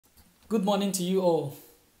Good morning to you all.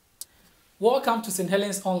 Welcome to St.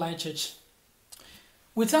 Helens Online Church.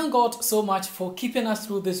 We thank God so much for keeping us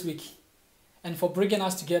through this week and for bringing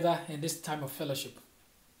us together in this time of fellowship.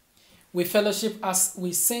 We fellowship as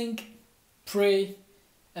we sing, pray,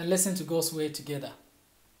 and listen to God's word together.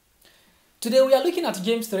 Today we are looking at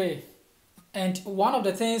James 3, and one of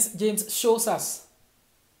the things James shows us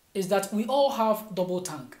is that we all have double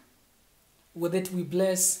tongue. With it we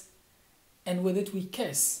bless, and with it we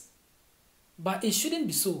curse. But it shouldn't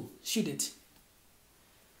be so, should it?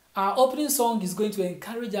 Our opening song is going to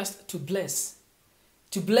encourage us to bless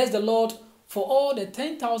the Lord for all the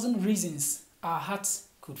 10,000 reasons our hearts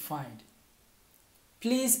could find.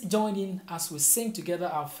 Please join in as we sing together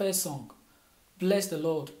our first song, Bless the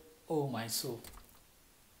Lord, O my soul.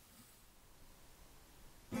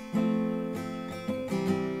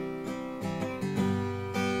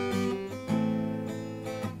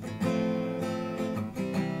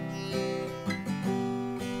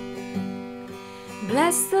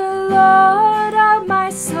 Bless the Lord, oh my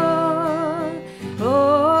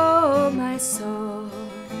soul,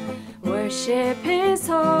 worship His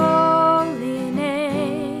holy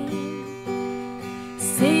name.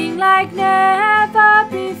 Sing like never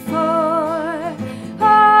before,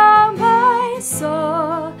 oh my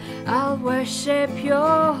soul, I'll worship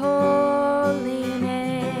your holy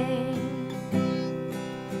name.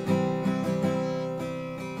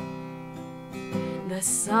 The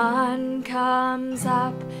sun comes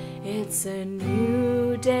up, it's a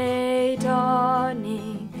new day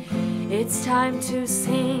dawning. It's time to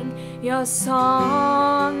sing your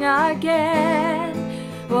song again.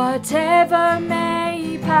 Whatever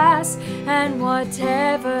may pass and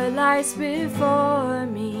whatever lies before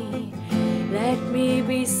me, let me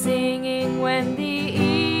be singing when the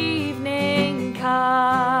evening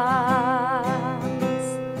comes.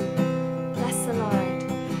 Bless the Lord.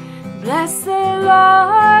 Bless the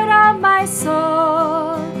Lord, oh my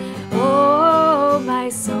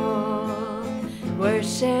soul,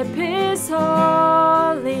 worship His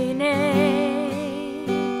holy name.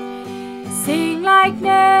 Sing like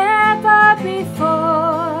never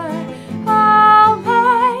before, oh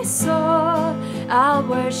my soul, I'll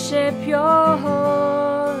worship your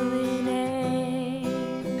holy name.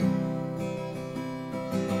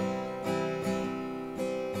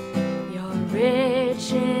 You're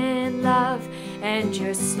rich in love and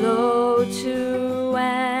you're slow to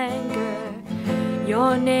anger.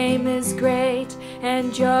 Your name is great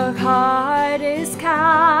and your heart is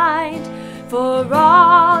kind. For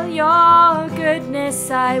all your goodness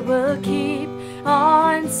I will keep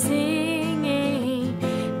on singing.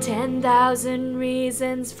 10,000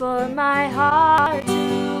 reasons for my heart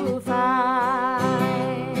to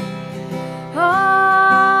find. Oh,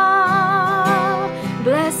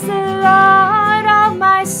 bless the Lord, oh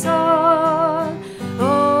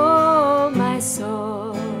my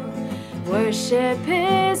soul, worship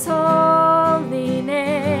His holy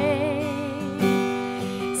name.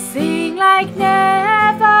 Sing like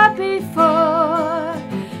never before,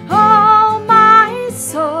 oh my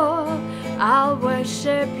soul, I'll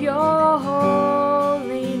worship your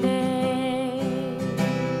holy name.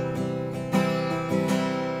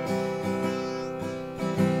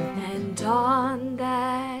 And on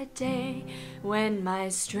that day when my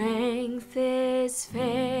strength is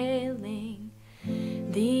failing,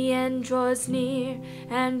 the end draws near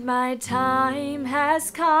and my time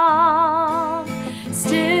has come,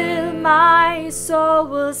 still my soul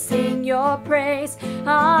will sing your praise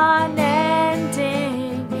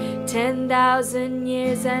unending. 10,000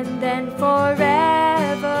 years and then forevermore.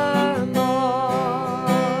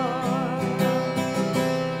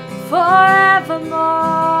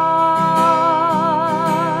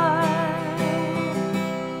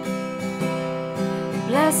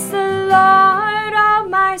 Bless the Lord, oh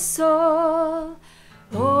my soul,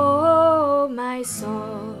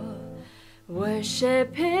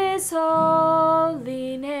 worship His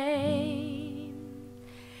holy name.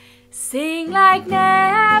 Sing like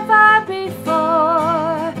never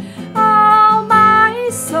before, oh my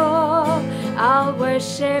soul, I'll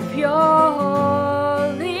worship your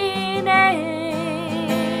holy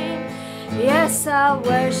name. Yes, I'll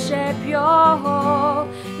worship your holy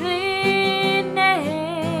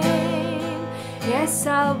name. Yes,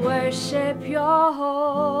 I'll worship your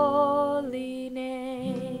holy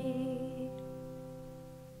name.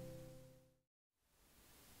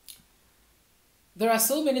 There are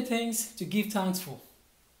so many things to give thanks for,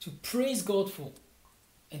 to praise God for,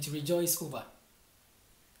 and to rejoice over.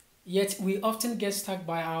 Yet we often get stuck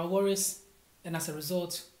by our worries and as a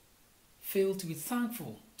result, fail to be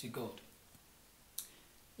thankful to God.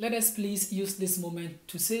 let us please use this moment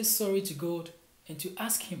to say sorry to God and to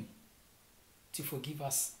ask Him to forgive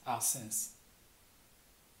us our sins.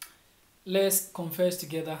 Let's confess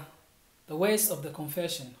together the words of the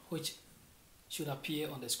confession which should appear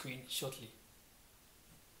on the screen shortly.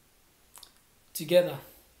 Together,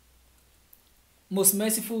 most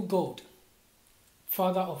merciful God,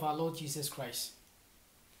 Father of our Lord Jesus Christ,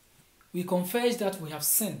 we confess that we have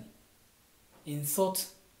sinned in thought,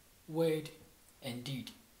 word, and deed.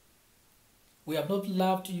 We have not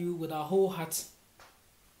loved you with our whole heart.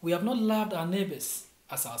 We have not loved our neighbors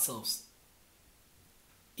as ourselves.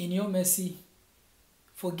 In your mercy,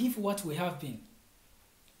 forgive what we have been.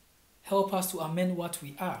 Help us to amend what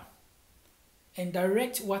we are and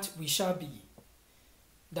direct what we shall be,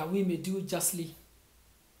 that we may do justly,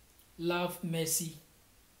 love mercy,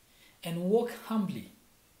 and walk humbly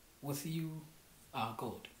with you, our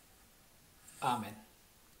God. Amen.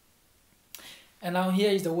 And now here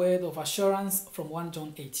is the word of assurance from 1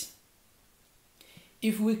 John 8.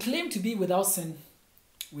 If we claim to be without sin,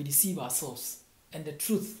 we deceive ourselves, and the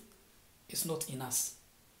truth is not in us.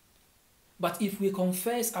 But if we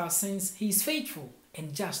confess our sins, He is faithful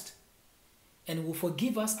and just, and will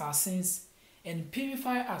forgive us our sins and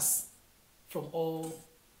purify us from all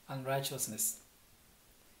unrighteousness.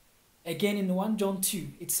 Again in 1 John 2,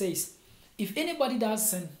 it says, if anybody does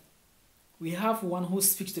sin, we have one who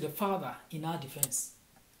speaks to the Father in our defense,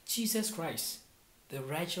 Jesus Christ, the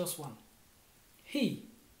righteous one. He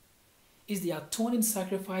is the atoning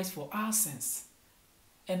sacrifice for our sins,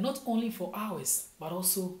 and not only for ours, but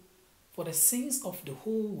also for the sins of the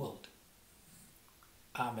whole world.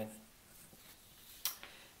 Amen.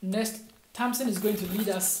 Next, Tamsin is going to lead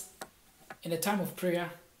us in a time of prayer.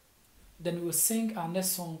 Then we will sing our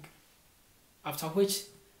next song, after which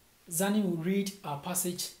Zani will read our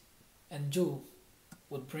passage and Joe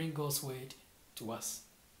will bring God's word to us.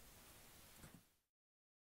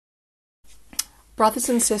 Brothers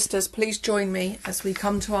and sisters, please join me as we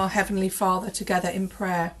come to our Heavenly Father together in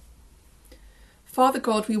prayer. Father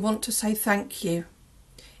God, we want to say thank you.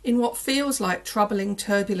 In what feels like troubling,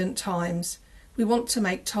 turbulent times, we want to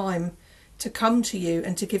make time to come to you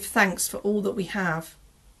and to give thanks for all that we have.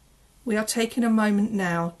 We are taking a moment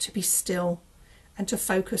now to be still and to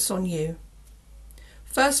focus on you.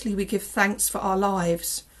 Firstly, we give thanks for our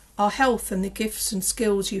lives, our health and the gifts and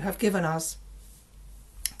skills you have given us.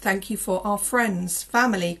 Thank you for our friends,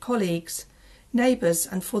 family, colleagues, neighbours,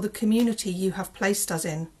 and for the community you have placed us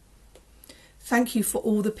in. Thank you for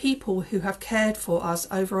all the people who have cared for us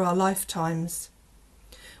over our lifetimes.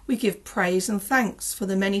 We give praise and thanks for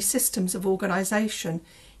the many systems of organisation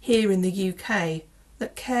here in the UK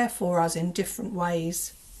that care for us in different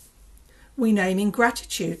ways. We name in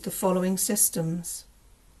gratitude the following systems: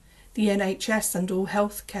 the NHS and all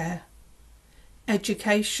healthcare,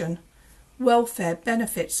 education, welfare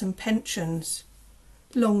benefits and pensions,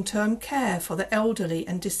 long-term care for the elderly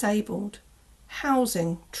and disabled,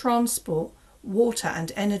 housing, transport, water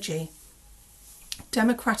and energy,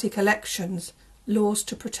 democratic elections, laws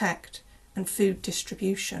to protect, and food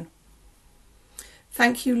distribution.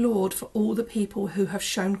 Thank you, Lord, for all the people who have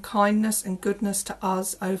shown kindness and goodness to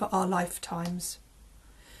us over our lifetimes.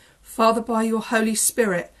 Father, by your Holy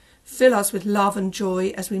Spirit, fill us with love and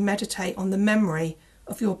joy as we meditate on the memory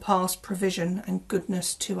of your past provision and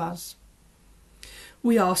goodness to us.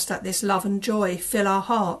 We ask that this love and joy fill our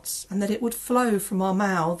hearts and that it would flow from our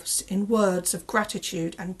mouths in words of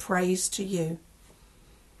gratitude and praise to you.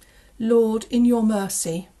 Lord, in your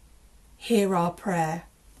mercy, hear our prayer.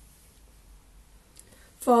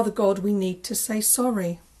 Father God, we need to say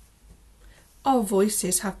sorry. Our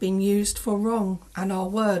voices have been used for wrong and our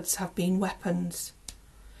words have been weapons.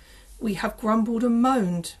 We have grumbled and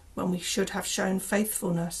moaned when we should have shown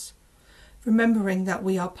faithfulness, remembering that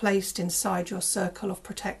we are placed inside your circle of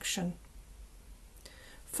protection.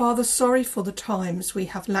 Father, sorry for the times we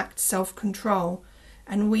have lacked self-control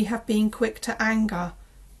and we have been quick to anger,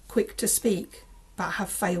 quick to speak, but have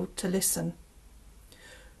failed to listen.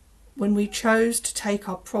 When we chose to take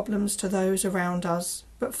our problems to those around us,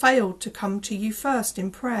 but failed to come to you first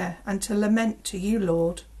in prayer and to lament to you,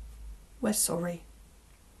 Lord, we're sorry.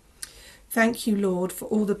 Thank you, Lord, for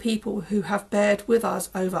all the people who have bared with us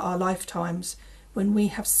over our lifetimes when we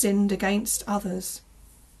have sinned against others.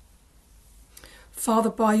 Father,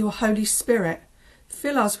 by your Holy Spirit,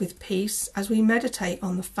 fill us with peace as we meditate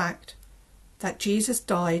on the fact that Jesus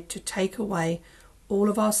died to take away all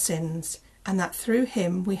of our sins and that through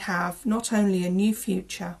him we have not only a new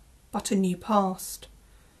future but a new past.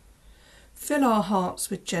 Fill our hearts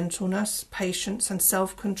with gentleness, patience and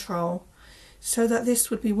self-control, so that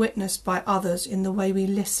this would be witnessed by others in the way we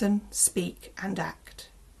listen, speak and act.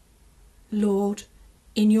 Lord,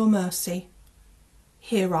 in your mercy,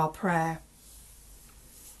 hear our prayer.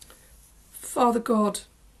 Father God,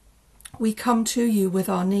 we come to you with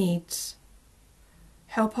our needs.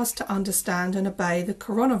 Help us to understand and obey the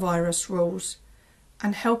coronavirus rules,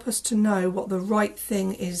 and help us to know what the right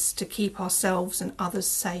thing is to keep ourselves and others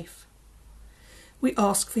safe. We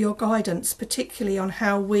ask for your guidance, particularly on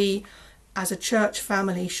how we, as a church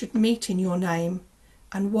family, should meet in your name,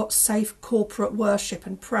 and what safe corporate worship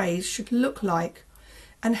and praise should look like,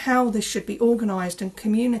 and how this should be organised and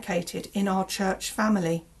communicated in our church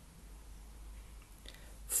family.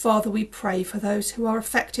 Father, we pray for those who are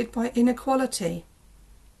affected by inequality.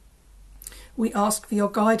 We ask for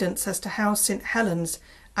your guidance as to how St Helens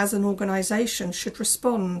as an organisation should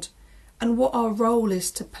respond, and what our role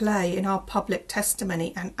is to play in our public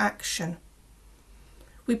testimony and action.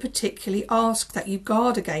 We particularly ask that you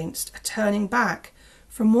guard against a turning back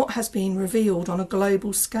from what has been revealed on a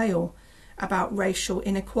global scale about racial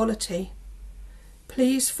inequality.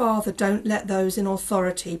 Please, Father, don't let those in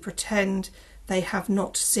authority pretend they have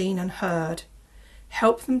not seen and heard.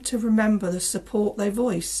 Help them to remember the support they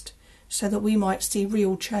voiced, so that we might see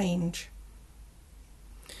real change.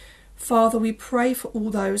 Father, we pray for all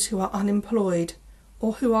those who are unemployed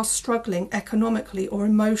or who are struggling economically or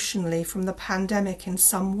emotionally from the pandemic in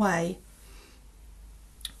some way.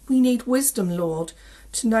 We need wisdom, Lord,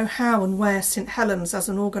 to know how and where St Helens as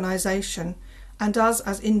an organisation and us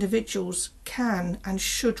as individuals can and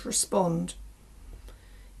should respond.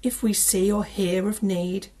 If we see or hear of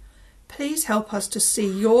need, please help us to see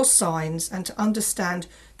your signs and to understand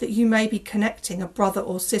that you may be connecting a brother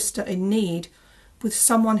or sister in need with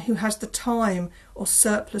someone who has the time or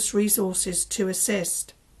surplus resources to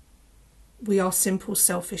assist. We are simple,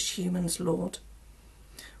 selfish humans, Lord.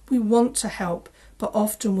 We want to help, but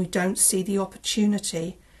often we don't see the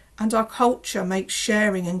opportunity, and our culture makes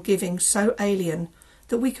sharing and giving so alien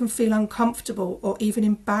that we can feel uncomfortable or even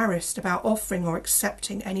embarrassed about offering or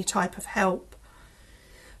accepting any type of help.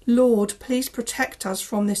 Lord, please protect us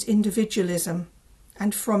from this individualism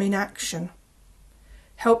and from inaction.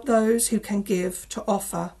 Help those who can give to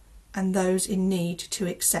offer and those in need to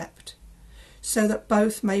accept, so that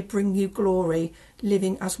both may bring you glory,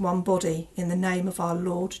 living as one body in the name of our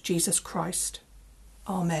Lord Jesus Christ.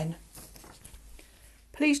 Amen.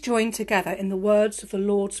 Please join together in the words of the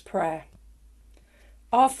Lord's Prayer.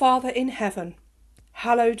 Our Father in heaven,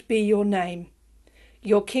 hallowed be your name.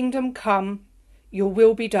 Your kingdom come, your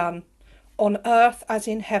will be done, on earth as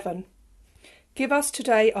in heaven. Give us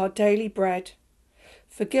today our daily bread.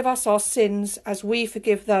 Forgive us our sins as we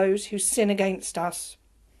forgive those who sin against us.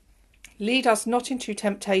 Lead us not into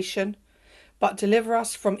temptation, but deliver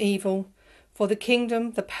us from evil. For the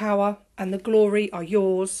kingdom, the power, and the glory are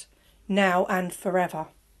yours, now and forever.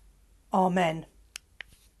 Amen.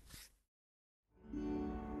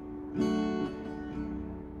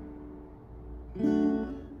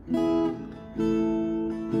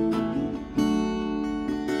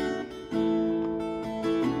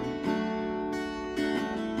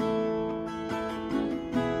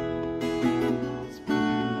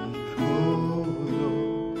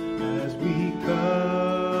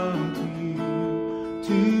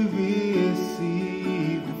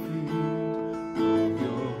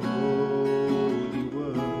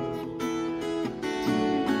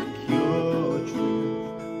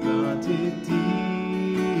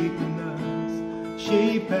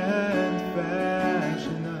 Shape and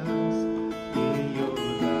fashion us in your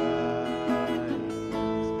light,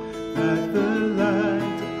 that the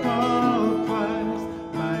light of Christ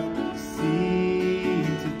might be seen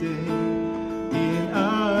today in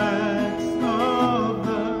our acts of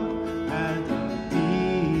love and our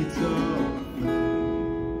deeds of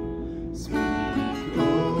faith. Speak, O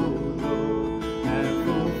Lord, and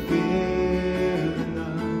fulfill in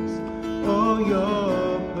us all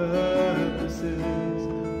your purposes.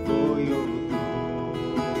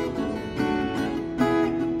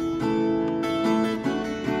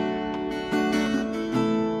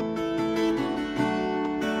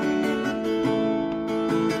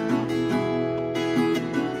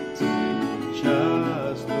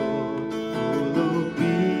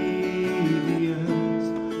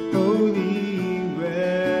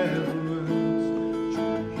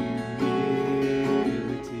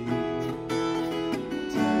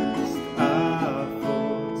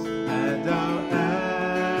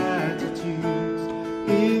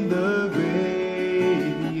 In the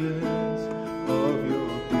radiance of your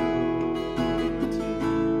purity,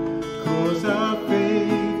 cause our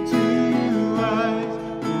faith to rise,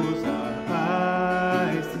 cause our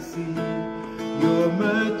eyes to see your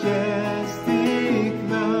majestic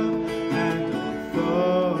love and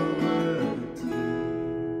authority.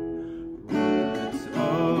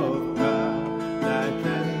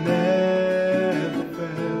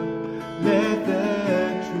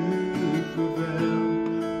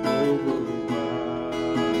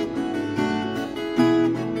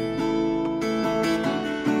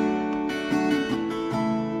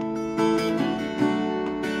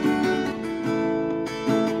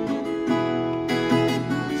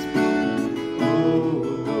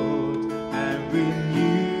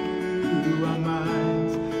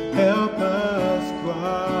 Help us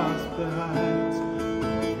grasp the heights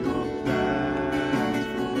of your plans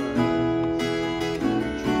for us.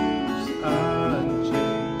 Truths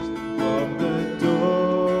unchanged from the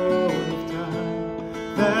dawn of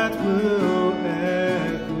time that will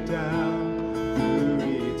echo down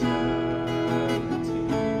through eternity.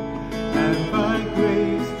 And by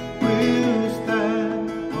grace we'll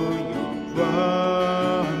stand on your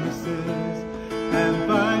promises, and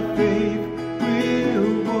by faith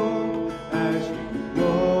we'll walk as you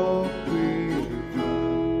walk with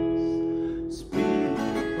us. Speak,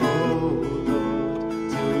 oh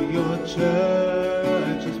Lord, till your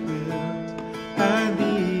church is built and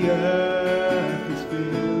the earth is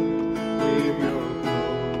filled with your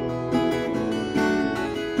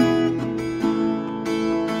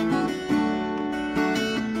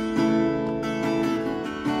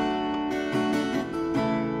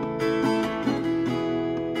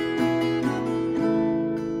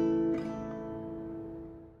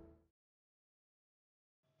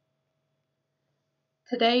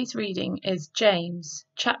Today's reading is James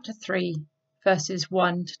chapter 3, verses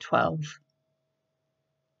 1 to 12.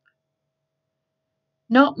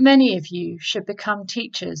 Not many of you should become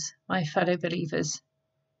teachers, my fellow believers,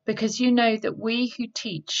 because you know that we who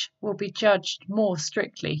teach will be judged more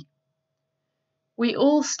strictly. We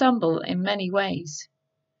all stumble in many ways.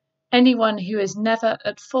 Anyone who is never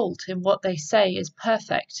at fault in what they say is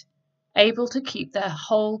perfect, able to keep their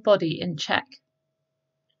whole body in check.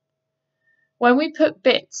 When we put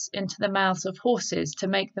bits into the mouths of horses to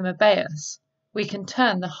make them obey us, we can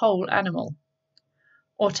turn the whole animal.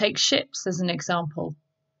 Or take ships as an example.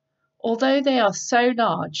 Although they are so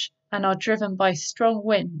large and are driven by strong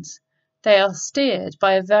winds, they are steered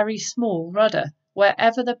by a very small rudder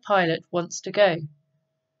wherever the pilot wants to go.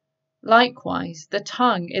 Likewise, the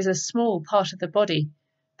tongue is a small part of the body,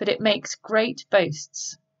 but it makes great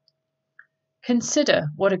boasts.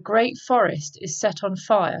 Consider what a great forest is set on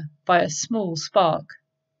fire by a small spark.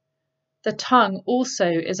 The tongue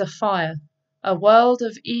also is a fire, a world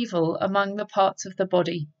of evil among the parts of the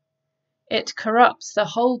body. It corrupts the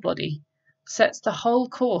whole body, sets the whole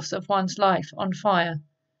course of one's life on fire,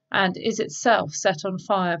 and is itself set on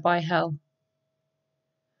fire by hell.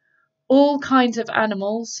 All kinds of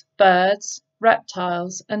animals, birds,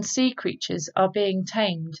 reptiles, and sea creatures are being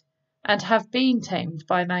tamed, and have been tamed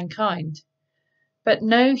by mankind. But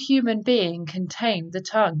no human being can tame the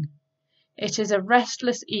tongue. It is a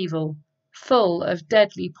restless evil, full of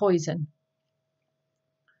deadly poison.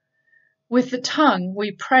 With the tongue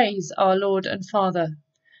we praise our Lord and Father,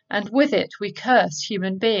 and with it we curse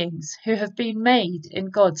human beings who have been made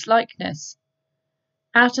in God's likeness.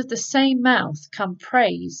 Out of the same mouth come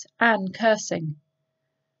praise and cursing.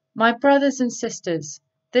 My brothers and sisters,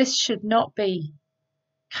 this should not be.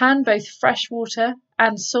 Can both fresh water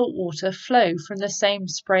and salt water flow from the same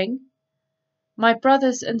spring? My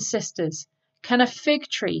brothers and sisters, can a fig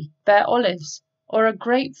tree bear olives, or a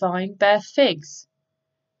grapevine bear figs?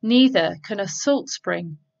 Neither can a salt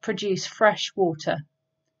spring produce fresh water.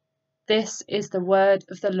 This is the word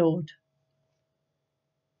of the Lord.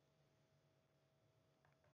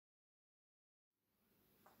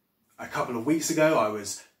 A couple of weeks ago, I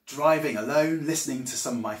was driving alone, listening to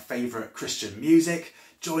some of my favourite Christian music,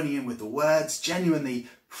 joining in with the words, genuinely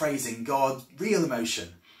praising God, real emotion.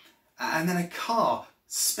 And then a car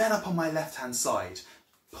sped up on my left-hand side,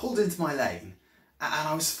 pulled into my lane, and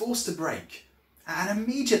I was forced to brake. And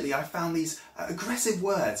immediately I found these aggressive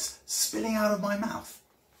words spilling out of my mouth.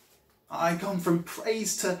 I'd gone from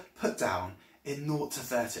praise to put down in 0 to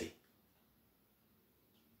 30.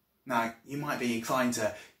 Now, you might be inclined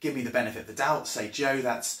to give me the benefit of the doubt, say, Joe,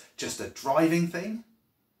 that's just a driving thing.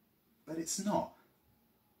 But it's not.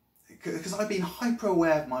 Because I've been hyper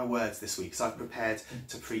aware of my words this week as I've prepared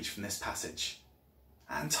to preach from this passage.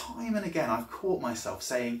 And time and again I've caught myself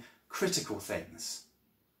saying critical things,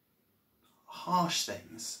 harsh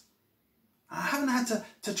things. I haven't had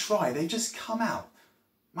to try, they've just come out.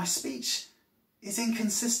 My speech is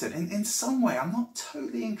inconsistent. In some way I'm not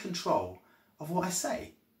totally in control of what I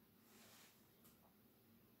say.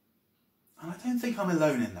 And I don't think I'm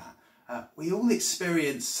alone in that. We all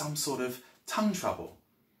experience some sort of tongue trouble.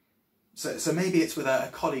 So maybe it's with a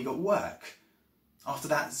colleague at work. After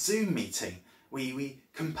that Zoom meeting, we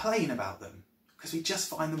complain about them because we just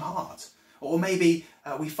find them hard. Or maybe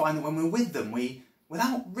we find that when we're with them, we,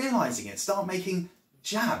 without realising it, start making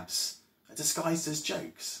jabs disguised as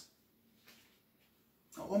jokes.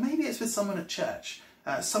 Or maybe it's with someone at church,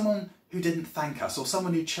 someone who didn't thank us, or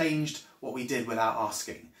someone who changed what we did without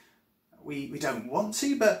asking. We don't want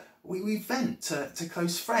to, but we vent to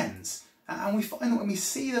close friends. And we find that when we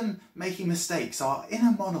see them making mistakes, our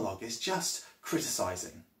inner monologue is just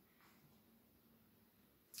criticising.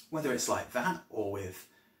 Whether it's like that or with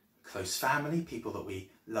close family, people that we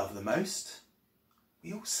love the most,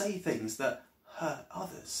 we all say things that hurt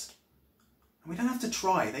others. And we don't have to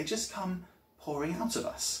try, they just come pouring out of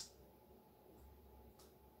us.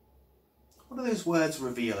 What do those words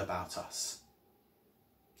reveal about us?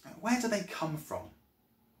 Where do they come from?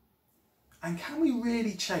 And can we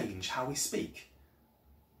really change how we speak?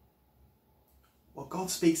 Well, God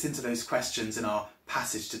speaks into those questions in our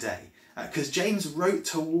passage today, because James wrote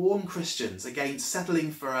to warn Christians against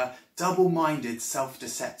settling for a double-minded,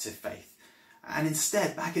 self-deceptive faith. And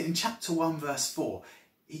instead, back in chapter 1, verse 4,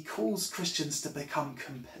 he calls Christians to become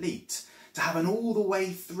complete, to have an all-the-way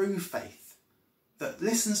through faith that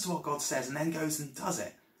listens to what God says and then goes and does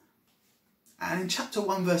it. And in chapter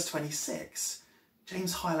 1, verse 26,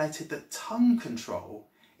 James highlighted that tongue control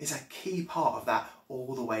is a key part of that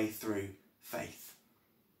all the way through faith.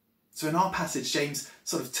 So in our passage, James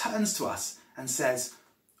sort of turns to us and says,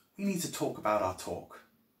 we need to talk about our talk.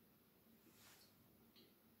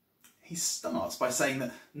 He starts by saying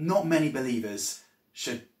that not many believers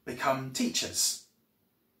should become teachers.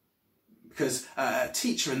 Because a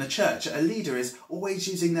teacher in the church, a leader, is always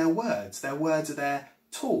using their words. Their words are their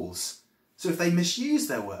tools. So if they misuse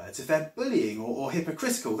their words, if they're bullying or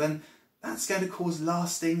hypocritical, then that's going to cause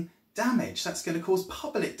lasting damage. That's going to cause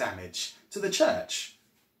public damage to the church.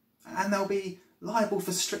 And they'll be liable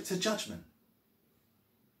for stricter judgment.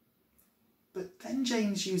 But then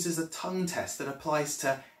James uses a tongue test that applies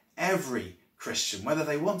to every Christian, whether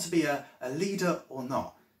they want to be a leader or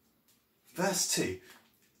not. Verse 2,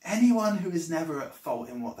 anyone who is never at fault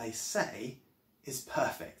in what they say is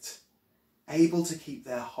perfect, able to keep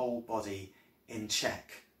their whole body in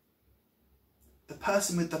check. The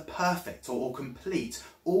person with the perfect or complete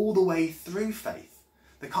all the way through faith,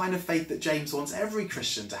 the kind of faith that James wants every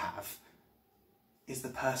Christian to have, is the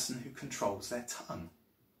person who controls their tongue.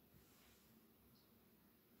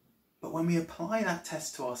 But when we apply that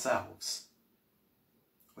test to ourselves,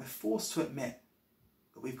 we're forced to admit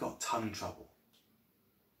that we've got tongue trouble,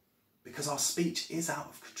 because our speech is out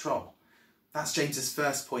of control. That's James's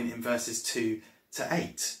first point in verses 2 to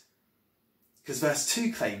 8. Because verse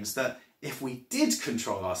 2 claims that if we did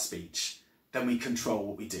control our speech, then we control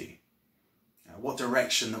what we do, what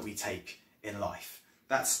direction that we take in life.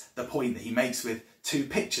 That's the point that he makes with two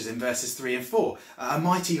pictures in verses 3 and 4. A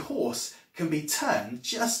mighty horse can be turned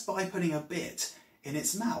just by putting a bit in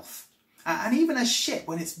its mouth. And even a ship,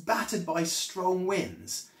 when it's battered by strong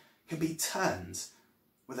winds, can be turned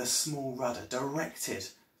with a small rudder, directed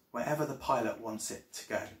wherever the pilot wants it to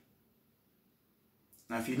go.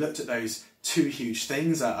 Now, if you looked at those two huge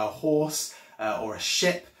things, a horse or a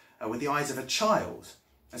ship, with the eyes of a child,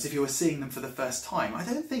 as if you were seeing them for the first time, I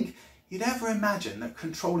don't think you'd ever imagine that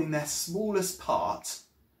controlling their smallest part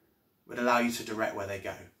would allow you to direct where they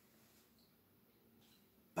go.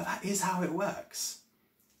 But that is how it works.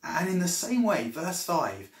 And in the same way, verse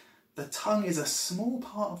 5, the tongue is a small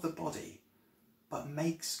part of the body, but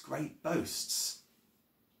makes great boasts.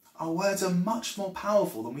 Our words are much more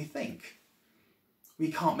powerful than we think.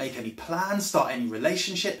 We can't make any plans, start any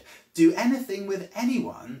relationship, do anything with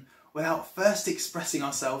anyone without first expressing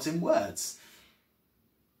ourselves in words.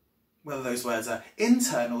 Whether those words are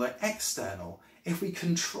internal or external, if we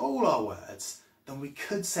control our words, then we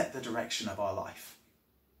could set the direction of our life.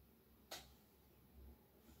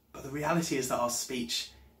 But the reality is that our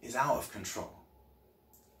speech is out of control.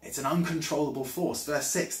 It's an uncontrollable force. Verse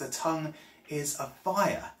 6, the tongue is a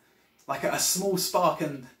fire. Like a small spark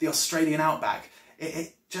in the Australian outback,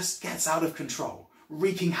 it just gets out of control,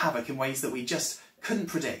 wreaking havoc in ways that we just couldn't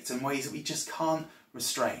predict, in ways that we just can't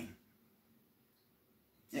restrain.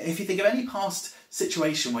 If you think of any past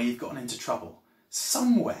situation where you've gotten into trouble,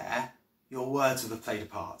 somewhere your words would have played a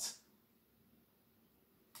part.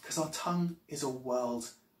 Because our tongue is a world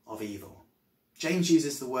of evil. James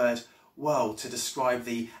uses the word world to describe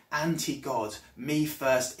the anti-God,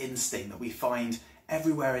 me-first instinct that we find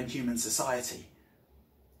everywhere in human society.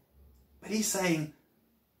 But he's saying,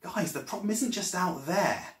 guys, the problem isn't just out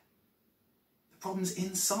there. The problem's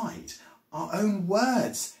inside. Our own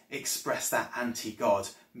words express that anti-God,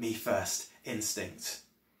 me-first instinct.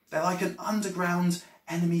 They're like an underground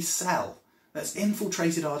enemy cell that's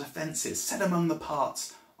infiltrated our defences, set among the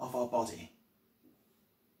parts of our body,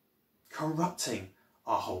 corrupting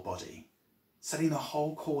our whole body, setting the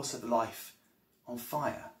whole course of life on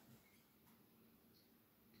fire.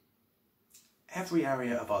 Every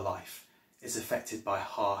area of our life is affected by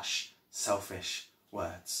harsh, selfish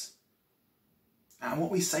words. And what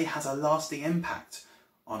we say has a lasting impact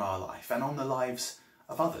on our life and on the lives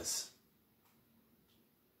of others.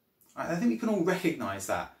 I think we can all recognise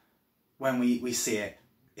that when we see it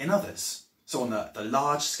in others. So on the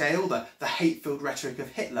large scale, the hate-filled rhetoric of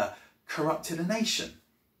Hitler corrupted a nation.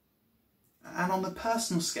 And on the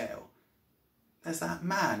personal scale, there's that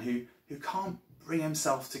man who can't bring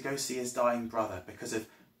himself to go see his dying brother because of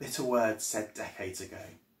bitter words said decades ago.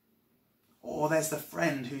 Or there's the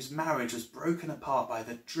friend whose marriage was broken apart by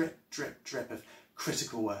the drip, drip, drip of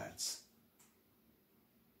critical words.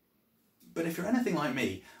 But if you're anything like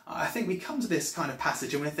me, I think we come to this kind of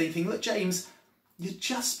passage and we're thinking, look, James, you're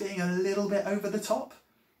just being a little bit over the top.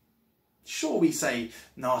 Sure, we say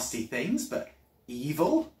nasty things, but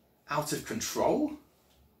evil, out of control?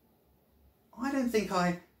 I don't think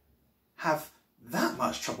I have that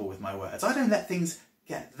much trouble with my words. I don't let things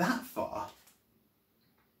get that far.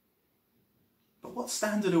 But what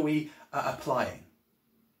standard are we applying?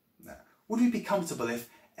 Would we be comfortable if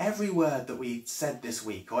every word that we said this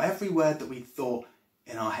week, or every word that we thought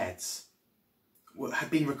in our heads, had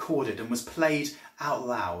been recorded and was played out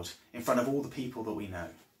loud in front of all the people that we know?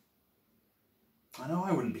 I know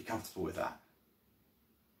I wouldn't be comfortable with that.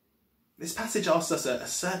 This passage asks us a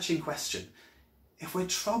searching question. If we're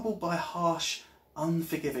troubled by harsh,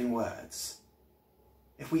 unforgiving words,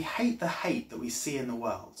 if we hate the hate that we see in the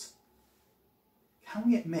world, can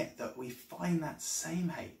we admit that we find that same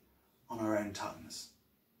hate on our own tongues?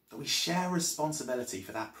 That we share responsibility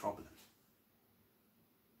for that problem?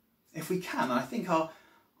 If we can, I think our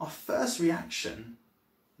first reaction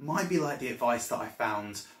might be like the advice that I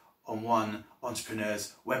found on one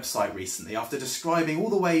entrepreneur's website recently. After describing all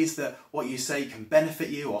the ways that what you say can benefit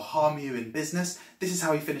you or harm you in business, this is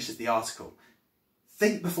how he finishes the article.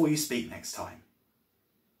 Think before you speak next time.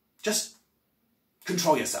 Just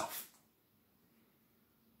control yourself.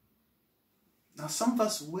 Now, some of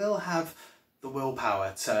us will have the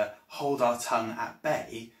willpower to hold our tongue at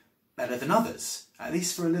bay better than others, at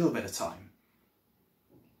least for a little bit of time.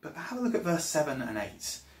 But have a look at verse 7 and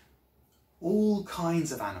 8. All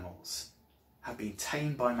kinds of animals have been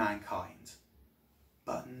tamed by mankind,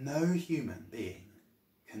 but no human being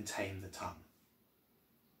can tame the tongue.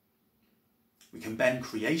 We can bend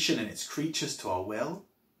creation and its creatures to our will,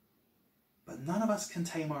 but none of us can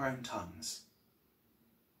tame our own tongues.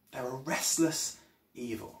 They're a restless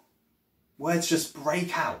evil. Words just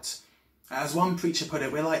break out. As one preacher put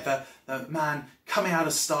it, we're like the man coming out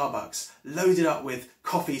of Starbucks, loaded up with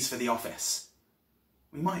coffees for the office.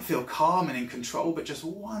 We might feel calm and in control, but just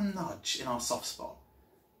one nudge in our soft spot,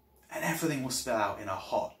 and everything will spill out in a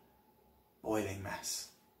hot, boiling mess.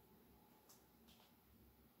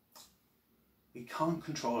 We can't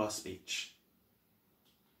control our speech.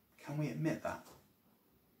 Can we admit that?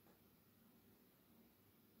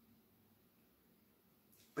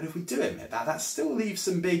 But if we do admit that, that still leaves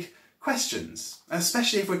some big questions,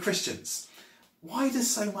 especially if we're Christians. Why does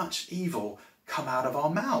so much evil come out of our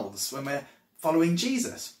mouths when we're following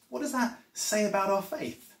Jesus? What does that say about our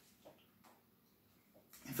faith?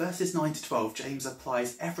 In verses 9 to 12, James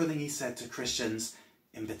applies everything he said to Christians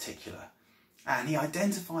in particular, and he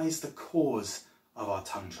identifies the cause of our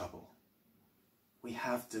tongue trouble. We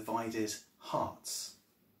have divided hearts.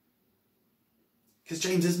 Because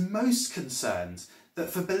James is most concerned that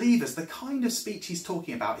for believers, the kind of speech he's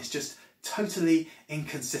talking about is just totally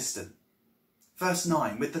inconsistent. Verse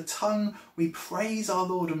 9, with the tongue we praise our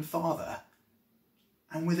Lord and Father,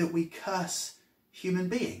 and with it we curse human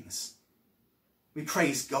beings. We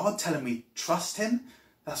praise God, tell him we trust him.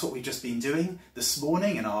 That's what we've just been doing this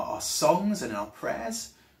morning in our songs and in our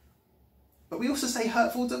prayers. But we also say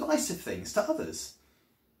hurtful, divisive things to others.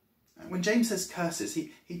 And when James says curses,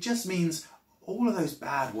 he just means all of those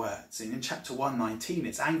bad words. In chapter 1:19,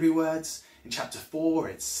 it's angry words. In chapter 4,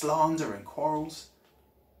 it's slander and quarrels.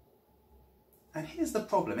 And here's the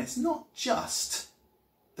problem. It's not just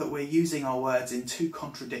that we're using our words in two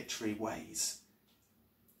contradictory ways.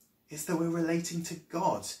 It's that we're relating to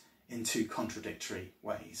God in two contradictory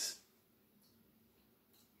ways.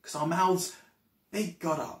 Because our mouths big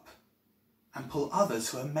God up and pull others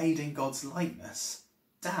who are made in God's likeness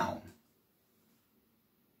down.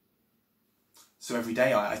 So every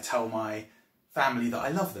day I tell my family that I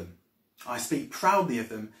love them. I speak proudly of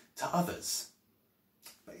them to others.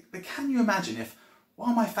 But can you imagine if,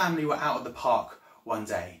 while my family were out at the park one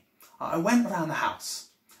day, I went around the house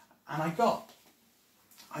and I got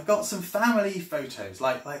some family photos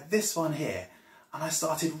like this one here, and I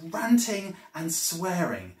started ranting and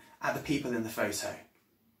swearing at the people in the photo.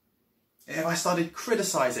 If I started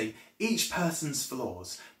criticising each person's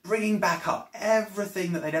flaws, bringing back up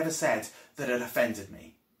everything that they'd ever said that had offended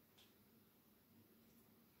me,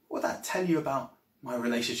 what would that tell you about my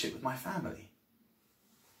relationship with my family.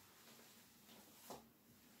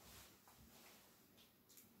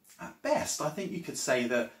 At best, I think you could say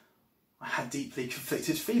that I had deeply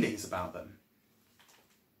conflicted feelings about them.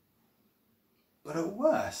 But at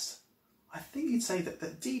worst, I think you'd say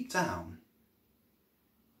that deep down,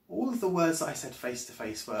 all of the words that I said face to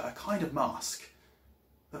face were a kind of mask.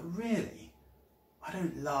 But really, I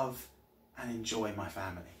don't love and enjoy my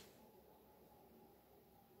family.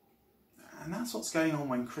 And that's what's going on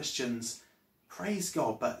when Christians praise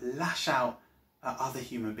God but lash out at other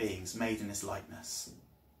human beings made in his likeness.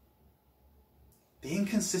 The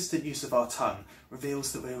inconsistent use of our tongue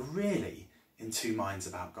reveals that we're really in two minds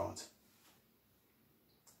about God.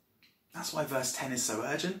 That's why verse 10 is so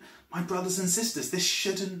urgent. My brothers and sisters, this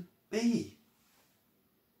shouldn't be.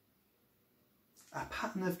 A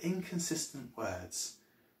pattern of inconsistent words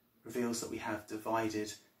reveals that we have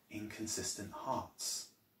divided, inconsistent hearts.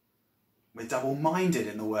 We're double-minded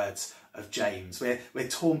in the words of James. We're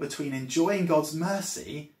torn between enjoying God's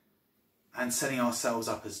mercy and setting ourselves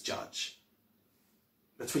up as judge.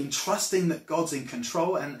 Between trusting that God's in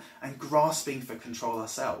control and grasping for control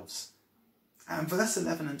ourselves. And verse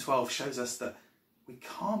 11 and 12 shows us that we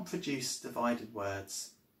can't produce divided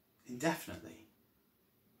words indefinitely.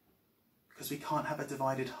 Because we can't have a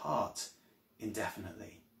divided heart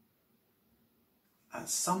indefinitely. At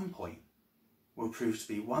some point, we'll prove to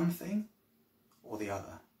be one thing or the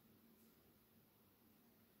other.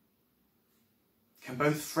 Can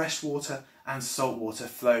both fresh water and salt water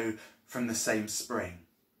flow from the same spring?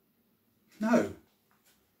 No.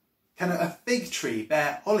 Can a fig tree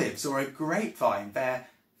bear olives or a grapevine bear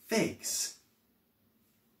figs?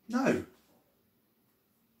 No.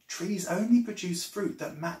 Trees only produce fruit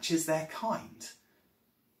that matches their kind.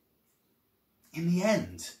 In the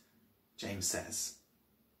end, James says,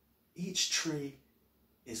 each tree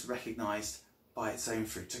is recognised by its own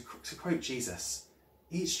fruit. To quote Jesus,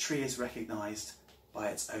 each tree is recognised by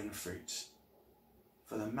its own fruit.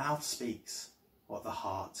 For the mouth speaks what the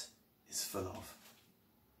heart is full of.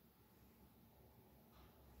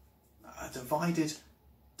 A divided,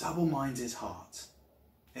 double-minded heart,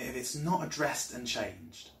 if it's not addressed and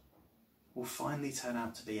changed, will finally turn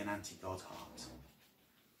out to be an anti-God heart.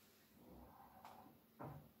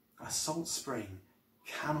 A salt spring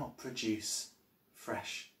cannot produce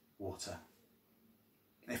fresh water.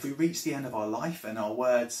 If we reach the end of our life and our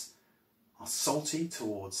words are salty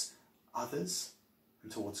towards others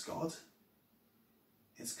and towards God,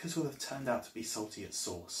 it's because we'll have turned out to be salty at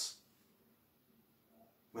source.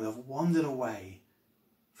 We'll have wandered away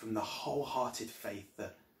from the wholehearted faith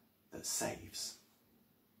that saves.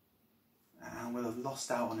 And we'll have lost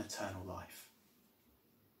out on eternal life.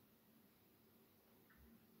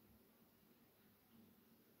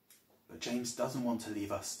 But James doesn't want to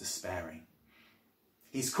leave us despairing.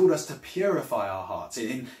 He's called us to purify our hearts,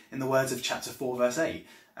 in the words of chapter 4, verse 8,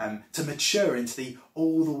 to mature into the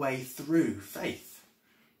all the way through faith.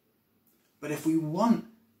 But if we want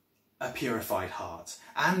a purified heart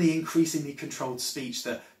and the increasingly controlled speech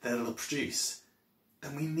that it'll produce,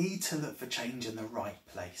 then we need to look for change in the right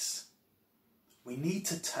place. We need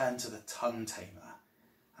to turn to the tongue tamer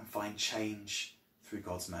and find change through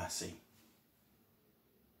God's mercy.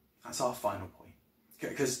 That's our final point.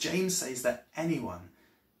 Because James says that anyone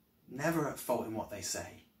never at fault in what they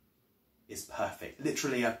say is perfect,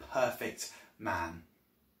 literally a perfect man.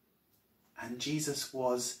 And Jesus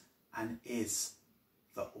was and is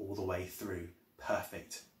the all the way through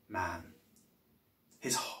perfect man.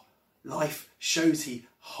 His life shows he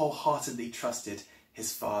wholeheartedly trusted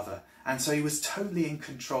his Father, and so he was totally in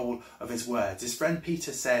control of his words. His friend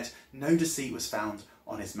Peter said, no deceit was found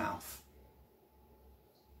on his mouth.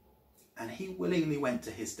 And he willingly went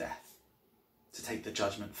to his death to take the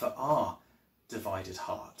judgment for our divided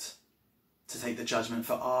heart, to take the judgment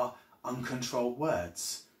for our uncontrolled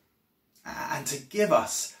words, and to give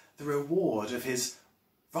us the reward of his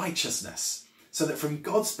righteousness, so that from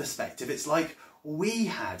God's perspective it's like we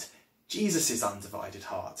had Jesus' undivided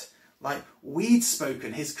heart, like we'd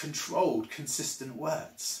spoken his controlled, consistent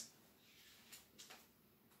words.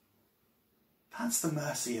 That's the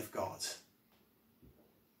mercy of God.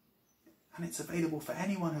 And it's available for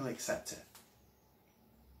anyone who'll accept it.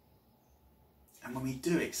 And when we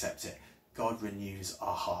do accept it, God renews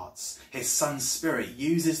our hearts. His Son's Spirit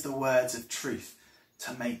uses the words of truth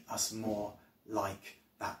to make us more like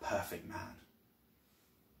that perfect man.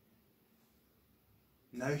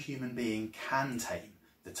 No human being can tame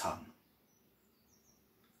the tongue,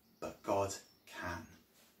 but God can.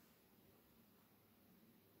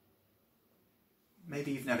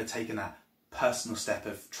 Maybe you've never taken that personal step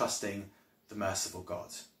of trusting the merciful God.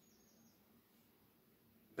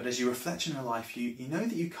 But as you reflect on your life, you know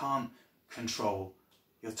that you can't control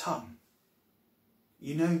your tongue.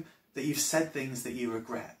 You know that you've said things that you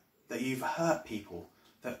regret, that you've hurt people,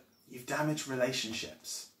 that you've damaged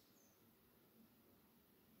relationships.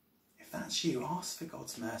 If that's you, ask for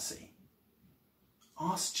God's mercy.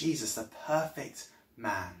 Ask Jesus, the perfect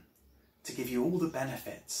man, to give you all the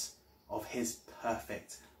benefits of his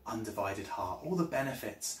perfect, undivided heart, all the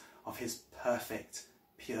benefits of his perfect,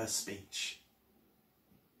 pure speech.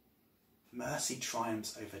 Mercy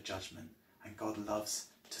triumphs over judgment, and God loves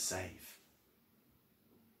to save.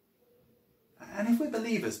 And if we're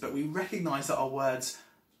believers, but we recognise that our words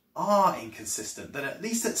are inconsistent, that at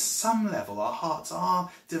least at some level our hearts are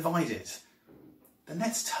divided, then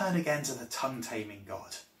let's turn again to the tongue-taming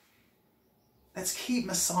God. Let's keep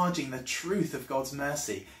massaging the truth of God's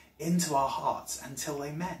mercy into our hearts until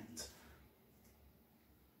they mend.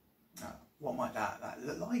 What might that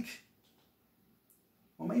look like?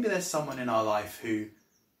 Well, maybe there's someone in our life who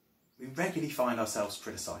we regularly find ourselves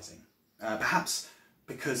criticising. Perhaps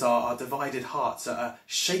because our divided hearts are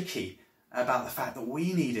shaky about the fact that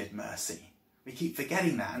we needed mercy. We keep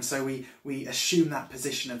forgetting that, and so we assume that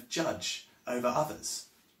position of judge over others.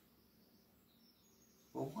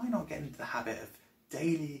 Well, why not get into the habit of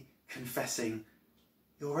daily confessing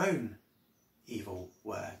your own evil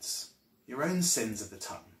words, your own sins of the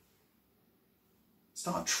tongue?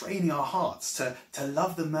 Start training our hearts to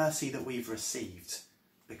love the mercy that we've received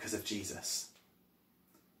because of Jesus.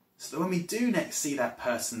 So that when we do next see that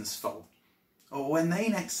person's fault, or when they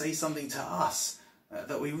next say something to us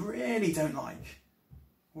that we really don't like,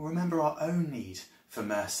 we'll remember our own need for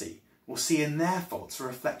mercy. We'll see in their faults a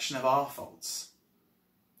reflection of our faults.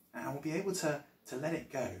 And we'll be able to let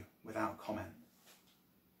it go without comment.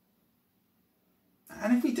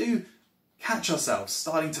 And if we do catch ourselves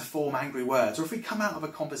starting to form angry words, or if we come out of a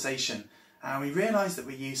conversation and we realise that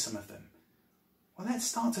we use some of them, well, let's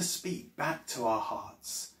start to speak back to our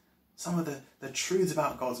hearts some of the truths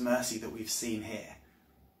about God's mercy that we've seen here.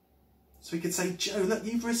 So we could say, Joe, look,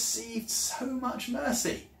 you've received so much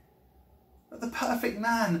mercy. But the perfect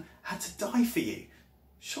man had to die for you.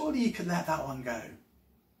 Surely you could let that one go.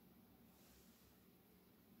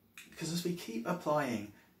 Because as we keep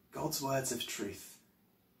applying God's words of truth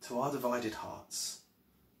to our divided hearts,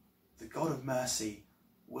 the God of mercy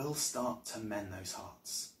will start to mend those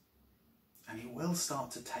hearts. And he will start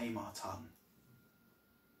to tame our tongue.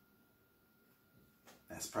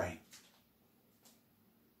 Let's pray.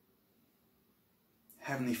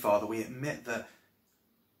 Heavenly Father, we admit that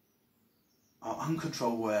our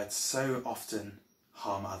uncontrolled words so often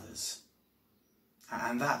harm others,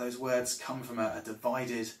 and that those words come from a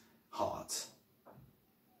divided heart.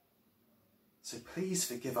 So please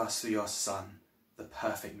forgive us through your Son, the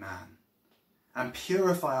perfect man, and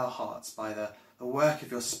purify our hearts by the work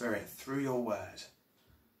of your Spirit through your word,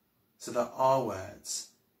 so that our words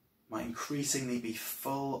might increasingly be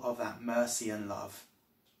full of that mercy and love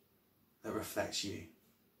that reflects you.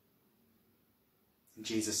 In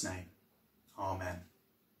Jesus' name, amen.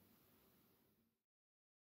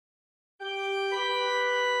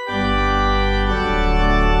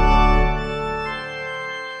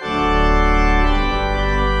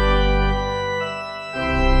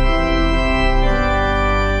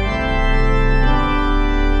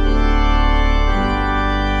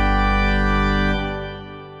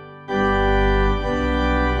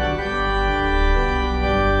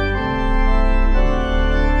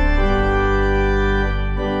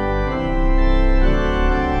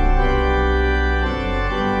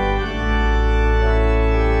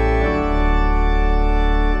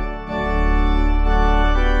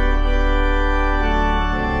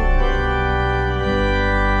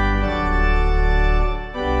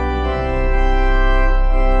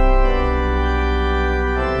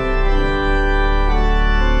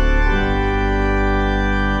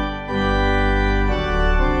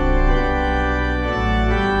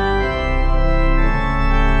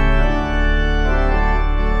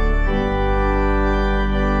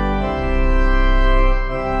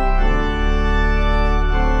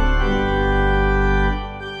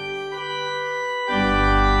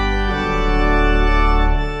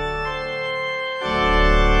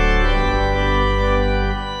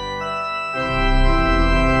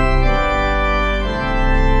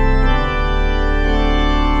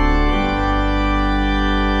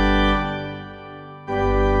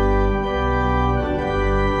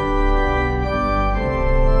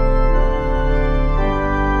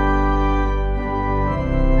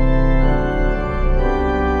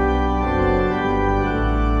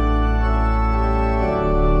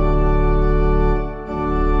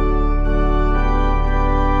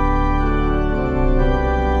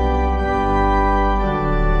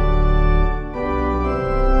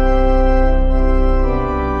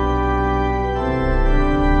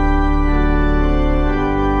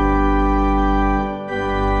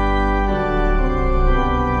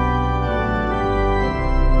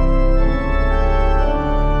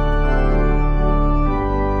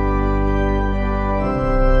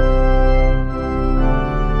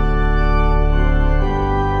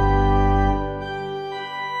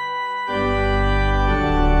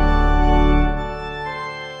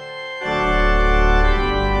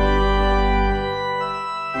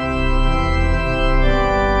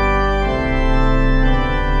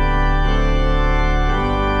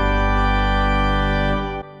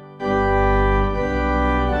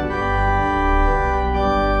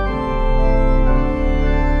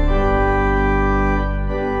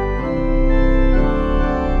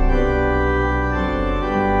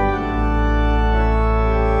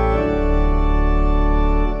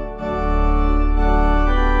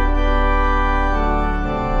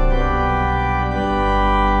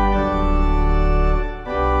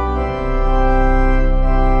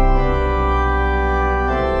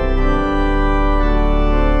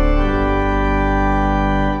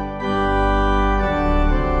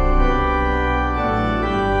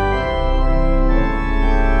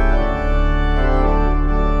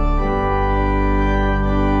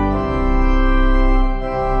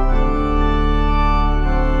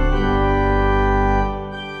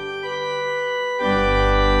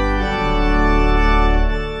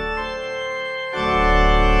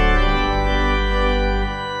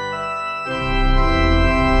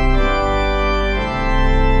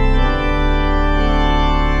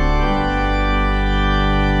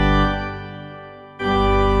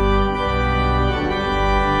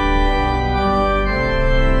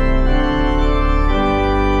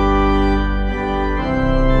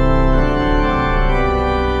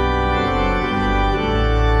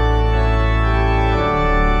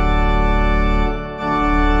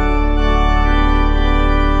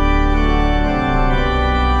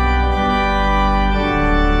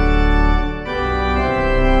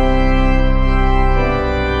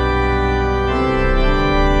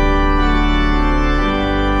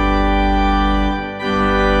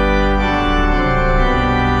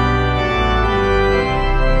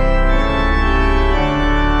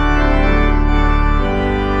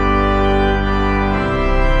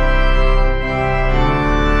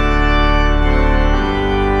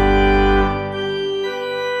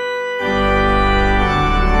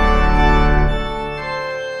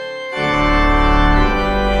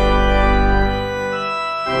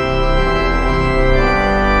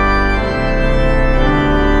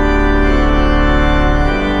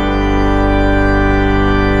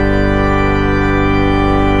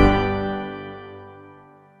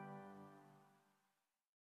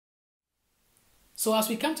 as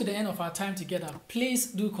we come to the end of our time together, please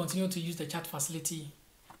do continue to use the chat facility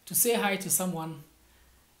to say hi to someone.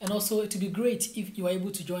 And also, it would be great if you are able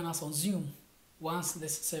to join us on Zoom once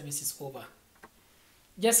this service is over.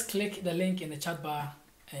 Just click the link in the chat bar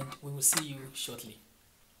and we will see you shortly.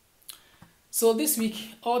 So this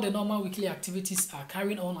week, all the normal weekly activities are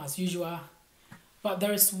carrying on as usual, but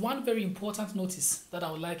there is one very important notice that I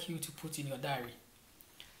would like you to put in your diary,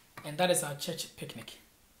 and that is our church picnic.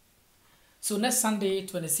 So next Sunday,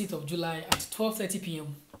 26th of July at 12:30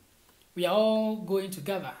 p.m., we are all going to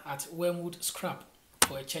gather at Wormwood Scrap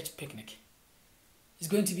for a church picnic. It's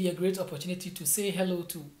going to be a great opportunity to say hello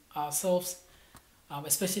to ourselves,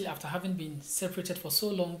 especially after having been separated for so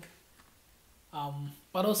long.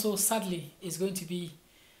 But also, sadly, it's going to be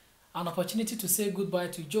an opportunity to say goodbye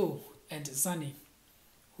to Joe and Zani,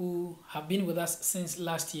 who have been with us since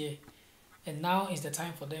last year, and now is the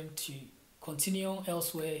time for them to continue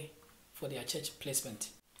elsewhere for their church placement.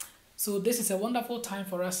 So this is a wonderful time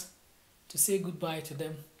for us to say goodbye to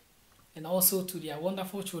them, and also to their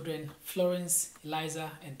wonderful children, Florence,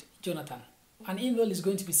 Eliza, and Jonathan. An email is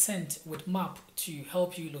going to be sent with map to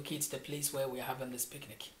help you locate the place where we are having this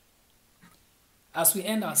picnic. As we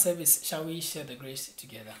end our service, shall we share the grace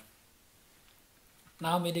together?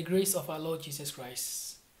 Now may the grace of our Lord Jesus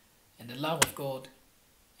Christ and the love of God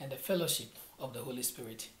and the fellowship of the Holy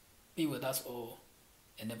Spirit be with us all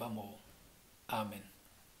and evermore. Amen.